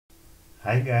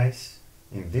Hi guys!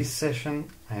 In this session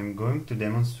I am going to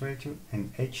demonstrate you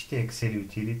an HTXL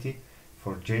utility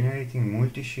for generating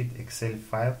multi-sheet Excel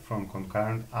file from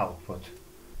concurrent output.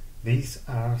 These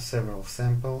are several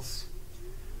samples.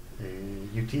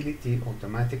 Utility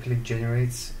automatically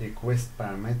generates request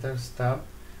parameters tab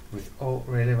with all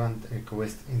relevant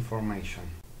request information.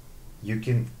 You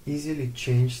can easily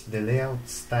change the layout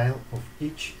style of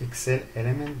each Excel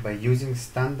element by using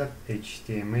standard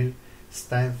HTML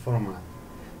style format,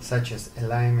 such as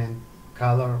alignment,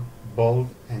 color, bold,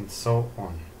 and so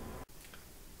on.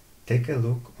 Take a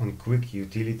look on quick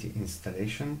utility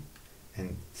installation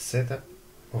and setup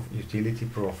of utility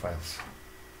profiles.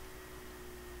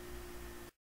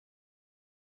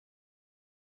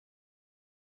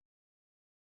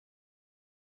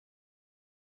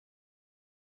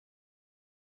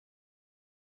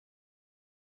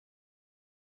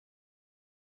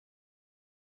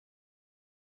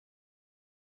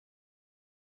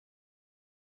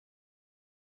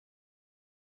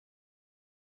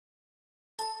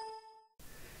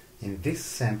 In this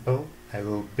sample, I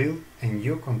will build a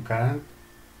new concurrent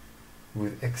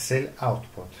with Excel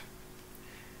output.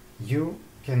 You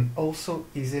can also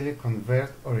easily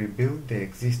convert or rebuild the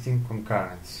existing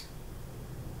concurrents.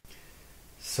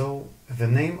 So, the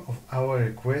name of our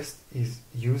request is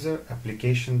User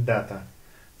Application Data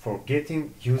for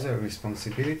getting user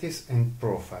responsibilities and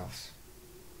profiles.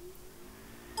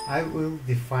 I will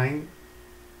define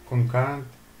concurrent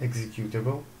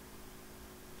executable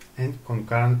and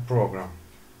concurrent program.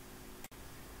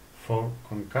 For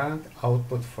concurrent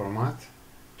output format,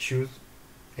 choose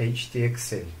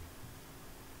HTXL.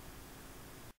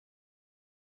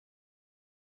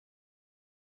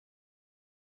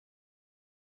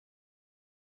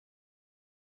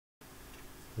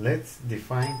 Let's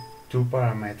define two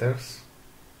parameters,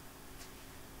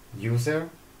 user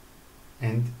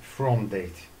and from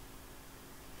date.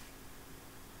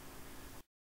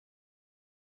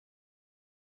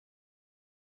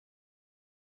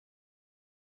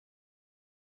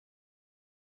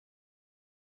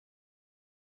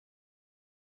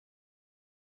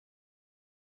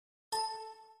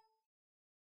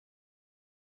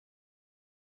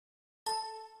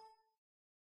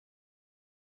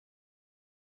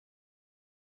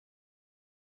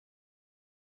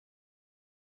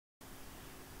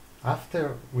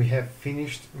 After we have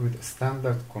finished with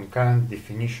standard concurrent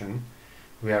definition,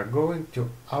 we are going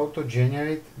to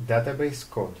auto-generate database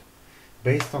code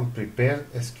based on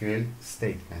prepared SQL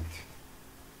statement.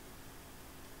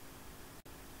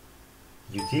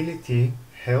 Utility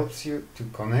helps you to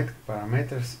connect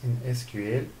parameters in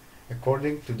SQL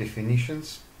according to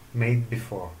definitions made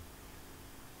before.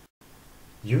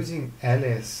 Using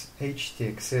alias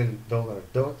HTXL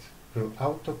 $. Will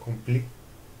auto-complete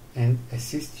and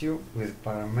assist you with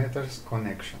parameters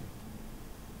connection.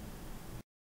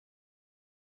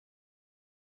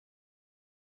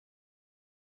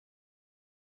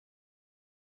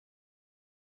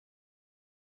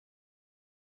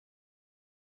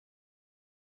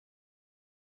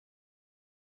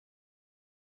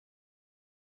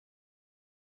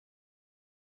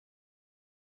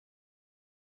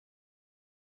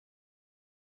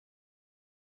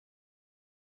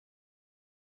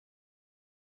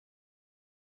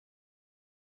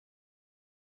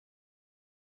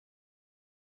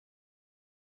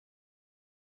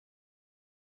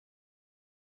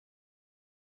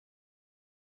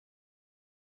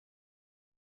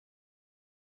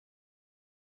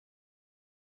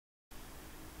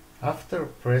 After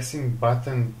pressing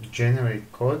button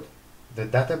Generate Code, the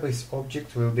database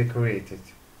object will be created,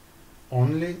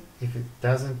 only if it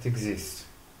doesn't exist.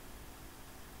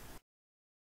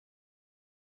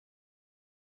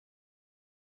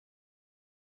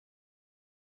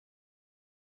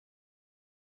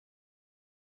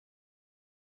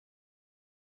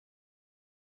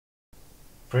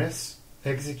 Press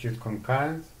Execute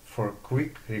Concurrent for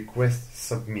quick request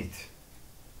submit.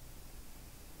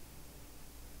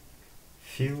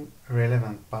 Fill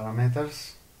relevant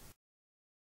parameters.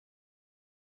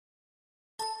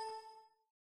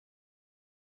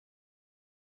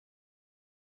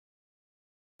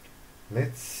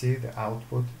 Let's see the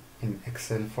output in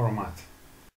Excel format.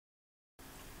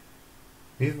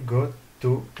 We've got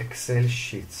two Excel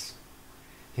sheets.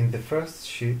 In the first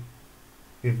sheet,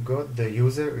 we've got the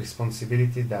user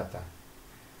responsibility data.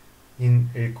 In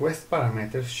request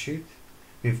parameters sheet,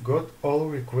 we've got all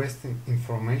requesting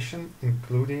information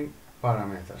including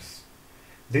parameters.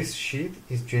 This sheet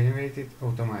is generated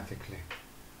automatically.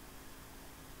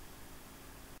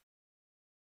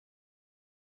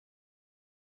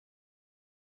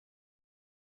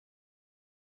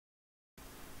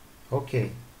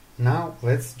 Okay, now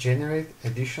let's generate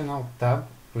additional tab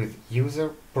with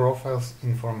user profiles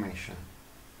information.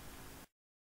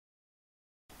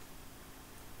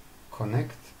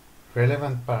 Connect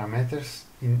relevant parameters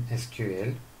in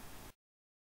SQL.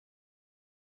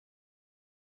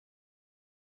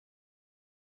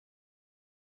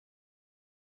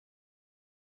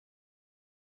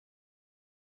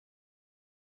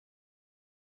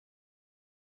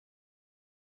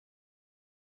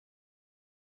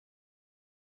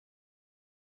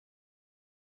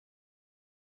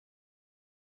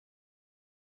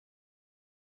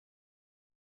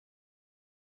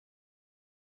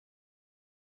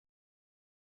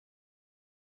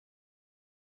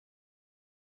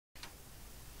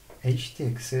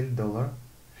 HTXL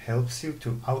helps you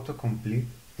to autocomplete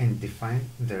and define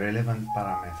the relevant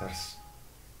parameters.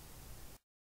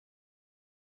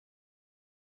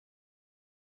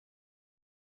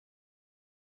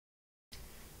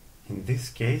 In this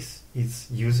case,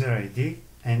 it's user ID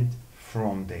and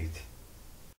from date.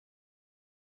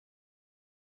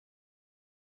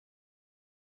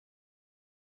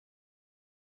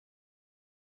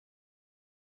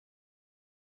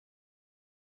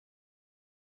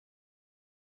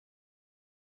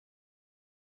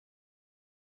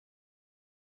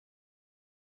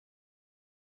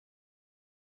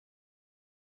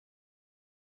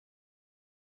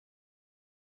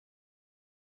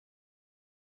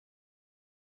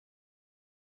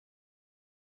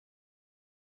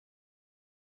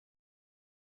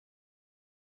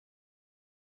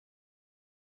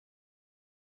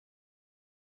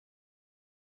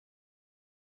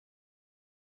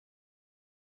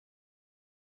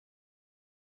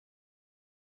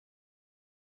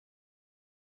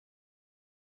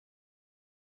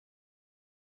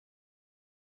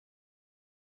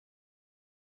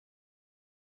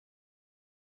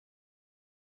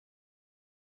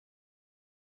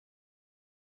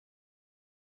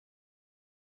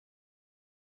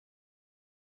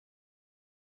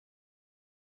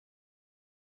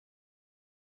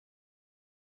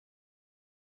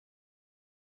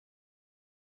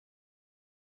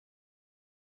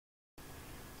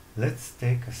 Let's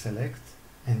take a select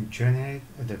and generate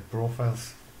the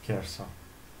profiles cursor.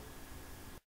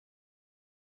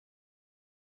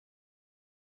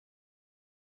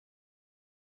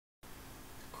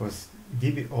 Because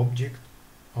DB object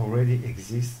already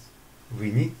exists,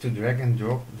 we need to drag and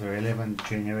drop the relevant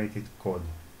generated code.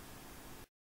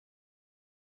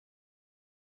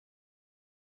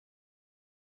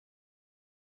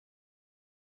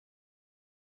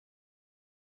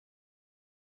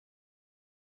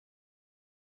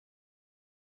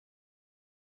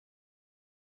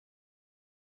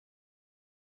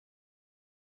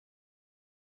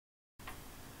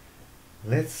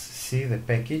 Let's see the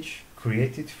package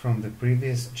created from the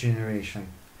previous generation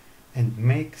and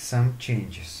make some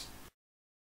changes.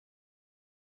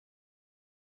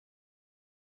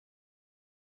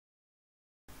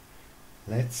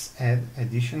 Let's add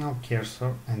additional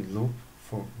cursor and loop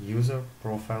for user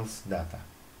profiles data.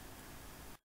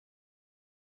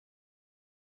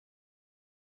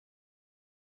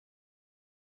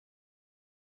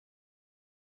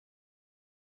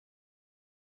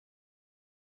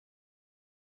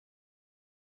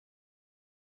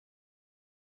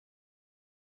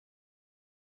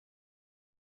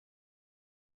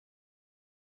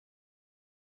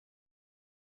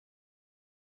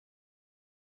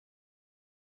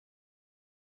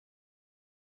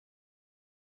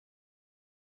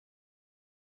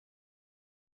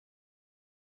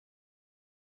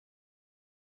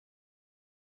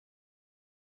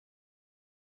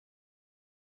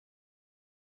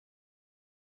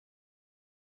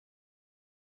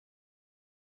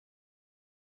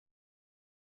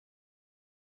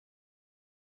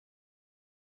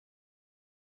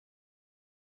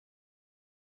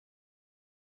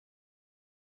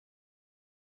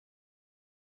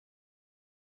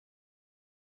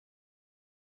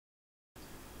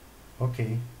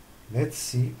 Okay, let's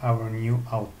see our new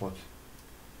output.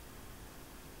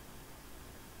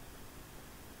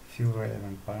 Few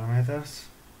relevant parameters.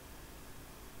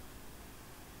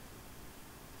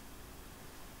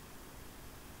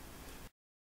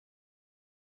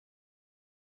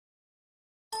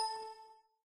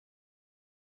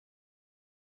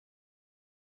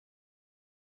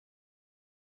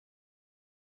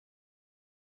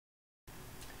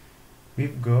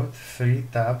 We've got 3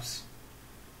 tabs,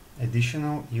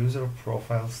 additional user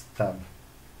profiles tab.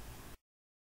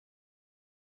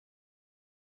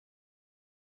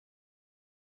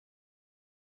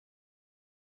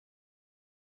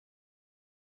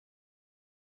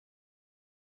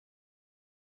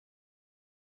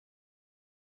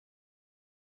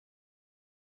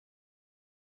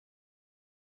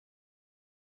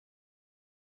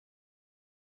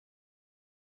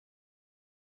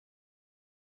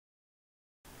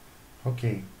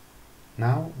 Okay,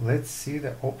 now let's see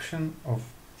the option of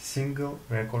single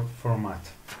record format.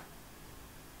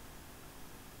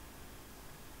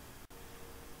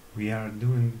 We are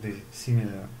doing the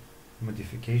similar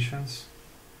modifications.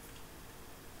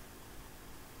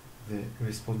 The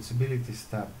Responsibilities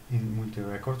tab in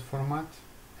multi-record format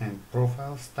and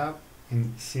Profiles tab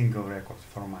in single record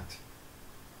format.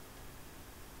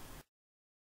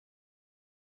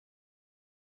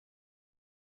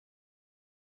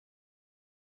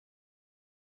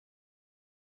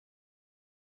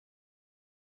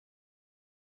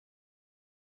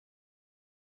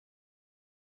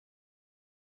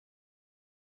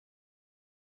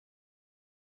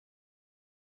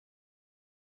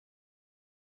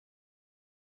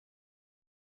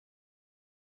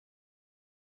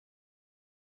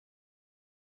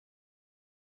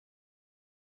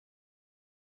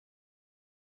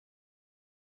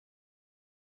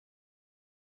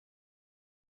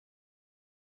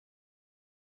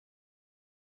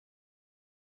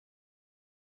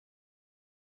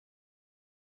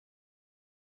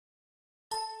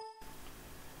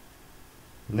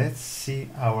 Let's see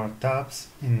our tabs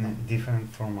in a different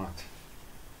format.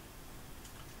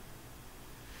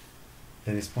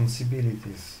 The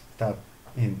Responsibilities tab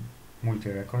in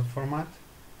multi-record format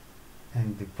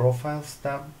and the Profiles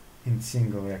tab in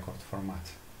single record format.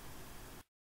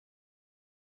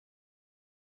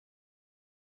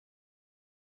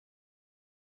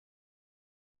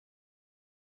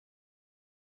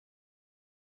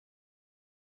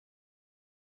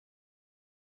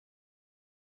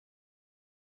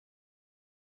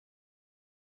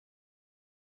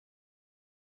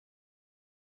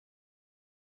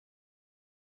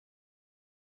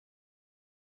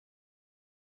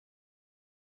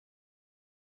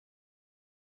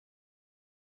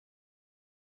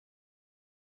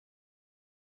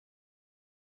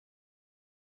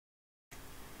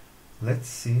 Let's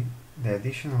see the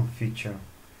additional feature,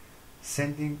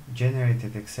 sending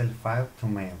generated Excel file to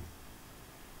mail.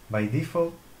 By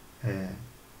default, it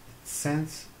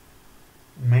sends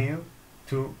mail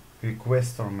to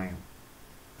requestor mail.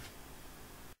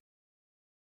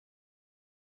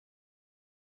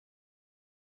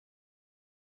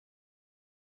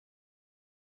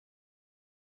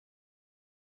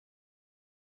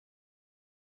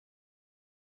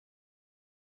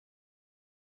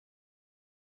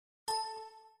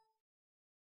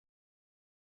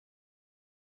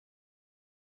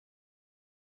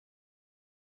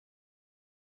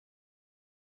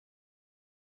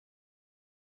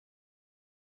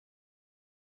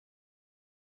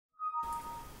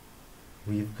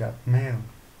 We've got mail.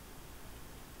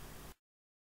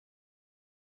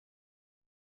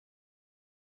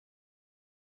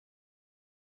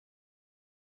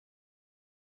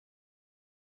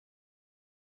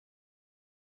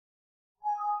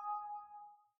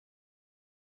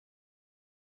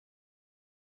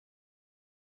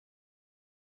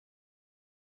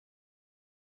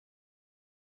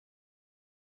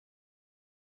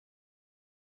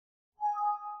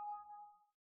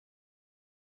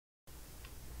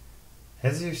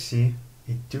 As you see,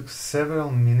 it took several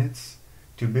minutes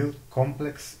to build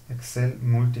complex Excel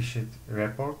multisheet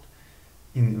report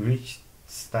in rich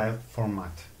styled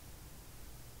format.